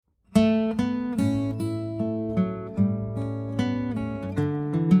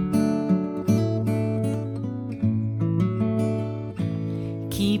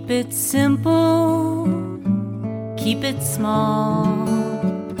it simple, keep it small,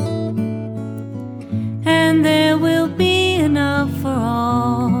 and there will be enough for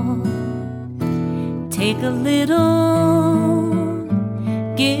all. Take a little,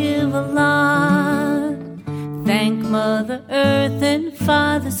 give a lot. Thank Mother Earth and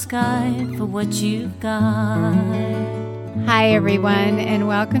Father Sky for what you've got. Hi, everyone, and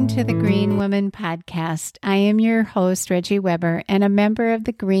welcome to the Green Woman Podcast. I am your host, Reggie Weber, and a member of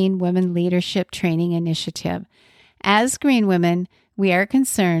the Green Women Leadership Training Initiative. As Green Women, we are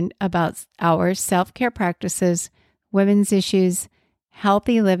concerned about our self-care practices, women's issues,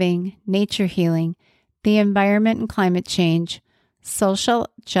 healthy living, nature healing, the environment and climate change, social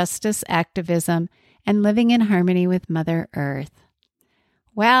justice activism, and living in harmony with Mother Earth.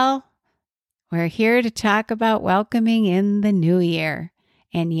 Well, we're here to talk about welcoming in the new year.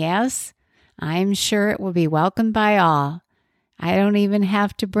 And yes, I'm sure it will be welcomed by all. I don't even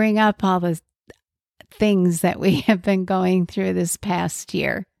have to bring up all the things that we have been going through this past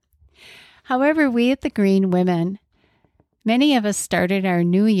year. However, we at the Green Women, many of us started our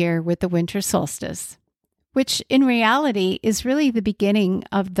new year with the winter solstice, which in reality is really the beginning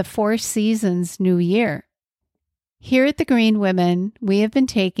of the Four Seasons new year. Here at the Green Women, we have been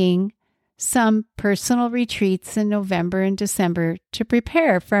taking some personal retreats in November and December to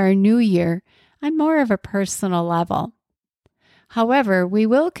prepare for our new year on more of a personal level. However, we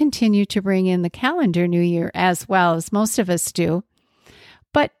will continue to bring in the calendar new year as well, as most of us do.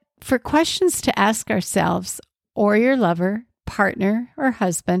 But for questions to ask ourselves or your lover, partner, or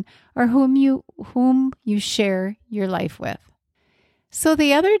husband, or whom you share your life with. So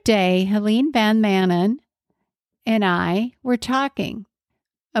the other day, Helene Van Manen and I were talking.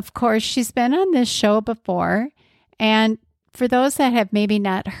 Of course, she's been on this show before, and for those that have maybe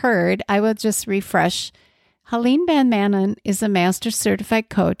not heard, I will just refresh. Helene Van Manen is a Master Certified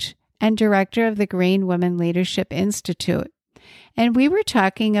Coach and Director of the Green Women Leadership Institute, and we were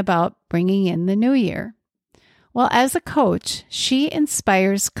talking about bringing in the new year. Well, as a coach, she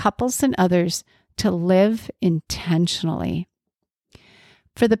inspires couples and others to live intentionally.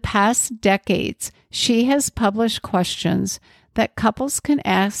 For the past decades, she has published questions that couples can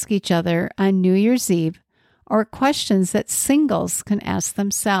ask each other on New Year's Eve, or questions that singles can ask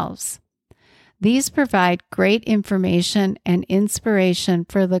themselves. These provide great information and inspiration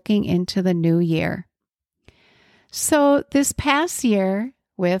for looking into the new year. So this past year,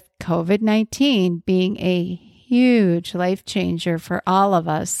 with COVID-19 being a huge life changer for all of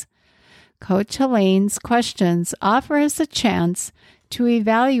us, Coach Helene's questions offer us a chance to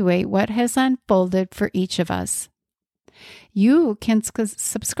evaluate what has unfolded for each of us. You can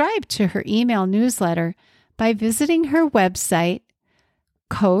subscribe to her email newsletter by visiting her website,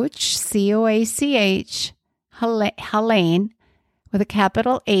 Coach, C-O-A-C-H, Helene, with a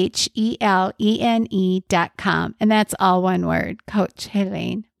capital HELENE.com. And that's all one word, Coach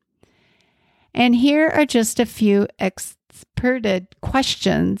Helene. And here are just a few experted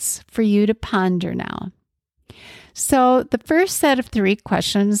questions for you to ponder now. So the first set of 3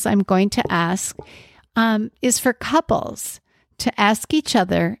 questions I'm going to ask is for couples to ask each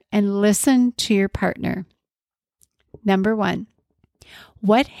other and listen to your partner. Number 1,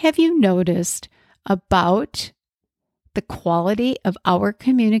 what have you noticed about the quality of our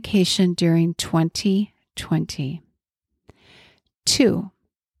communication during 2020? 2,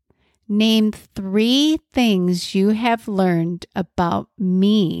 name 3 things you have learned about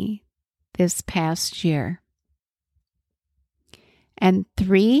me this past year. And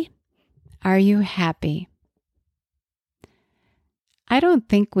 3, are you happy? I don't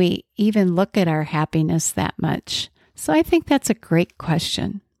think we even look at our happiness that much, so I think that's a great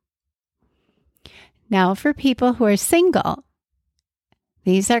question. Now, for people who are single,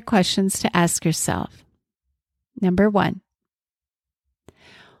 these are questions to ask yourself. Number 1,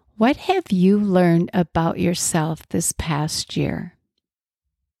 what have you learned about yourself this past year?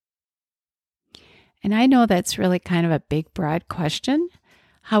 And I know that's really kind of a big, broad question.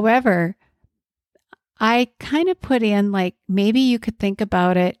 However, I kind of put in like maybe you could think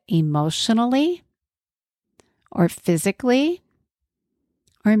about it emotionally or physically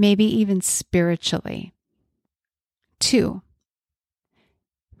or maybe even spiritually. 2,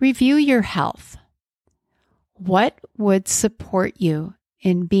 review your health. What would support you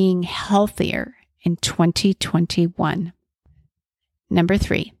in being healthier in 2021? Number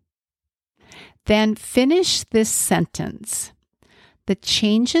 3, then finish this sentence. The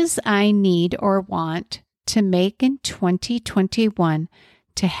changes I need or want to make in 2021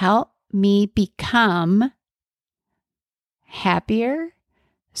 to help me become happier,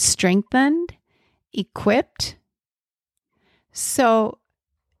 strengthened, equipped. So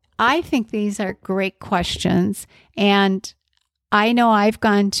I think these are great questions. And I know I've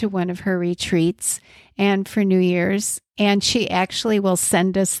gone to one of her retreats and for New Year's, and she actually will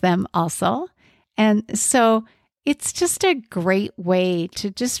send us them also. And so it's just a great way to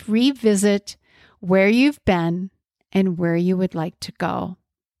just revisit where you've been and where you would like to go.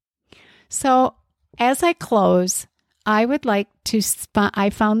 So as I close, I would like to, I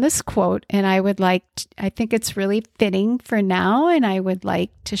found this quote and I think it's really fitting for now, and I would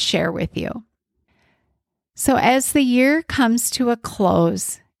like to share with you. So as the year comes to a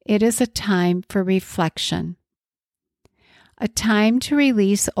close, it is a time for reflection, a time to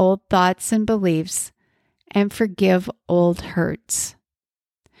release old thoughts and beliefs and forgive old hurts.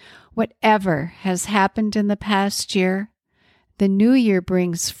 Whatever has happened in the past year, the new year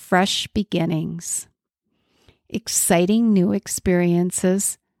brings fresh beginnings, exciting new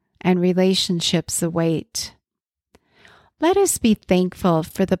experiences, and relationships await. Let us be thankful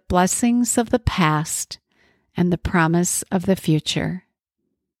for the blessings of the past and the promise of the future.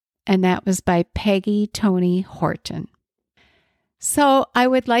 And that was by Peggy Tony Horton. So I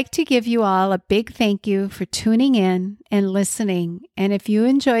would like to give you all a big thank you for tuning in and listening. And if you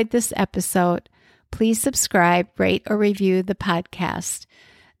enjoyed this episode, please subscribe, rate, or review the podcast.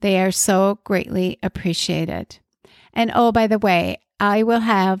 They are so greatly appreciated. And oh, by the way, I will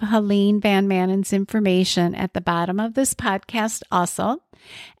have Helene Van Manen's information at the bottom of this podcast also.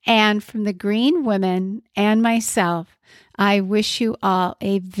 And from the Green Women and myself, I wish you all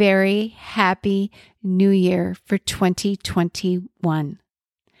a very happy New Year for 2021.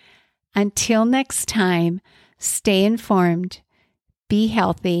 Until next time, stay informed, be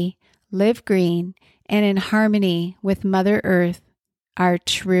healthy, live green, and in harmony with Mother Earth, our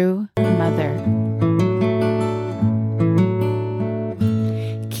true mother.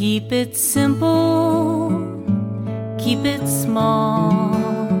 Keep it simple, keep it small,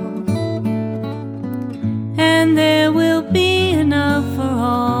 and there will be enough for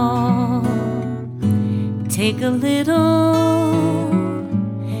all. Take a little,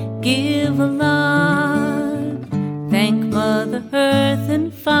 give a lot. Thank Mother Earth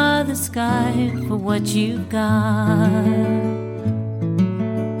and Father Sky for what you've got.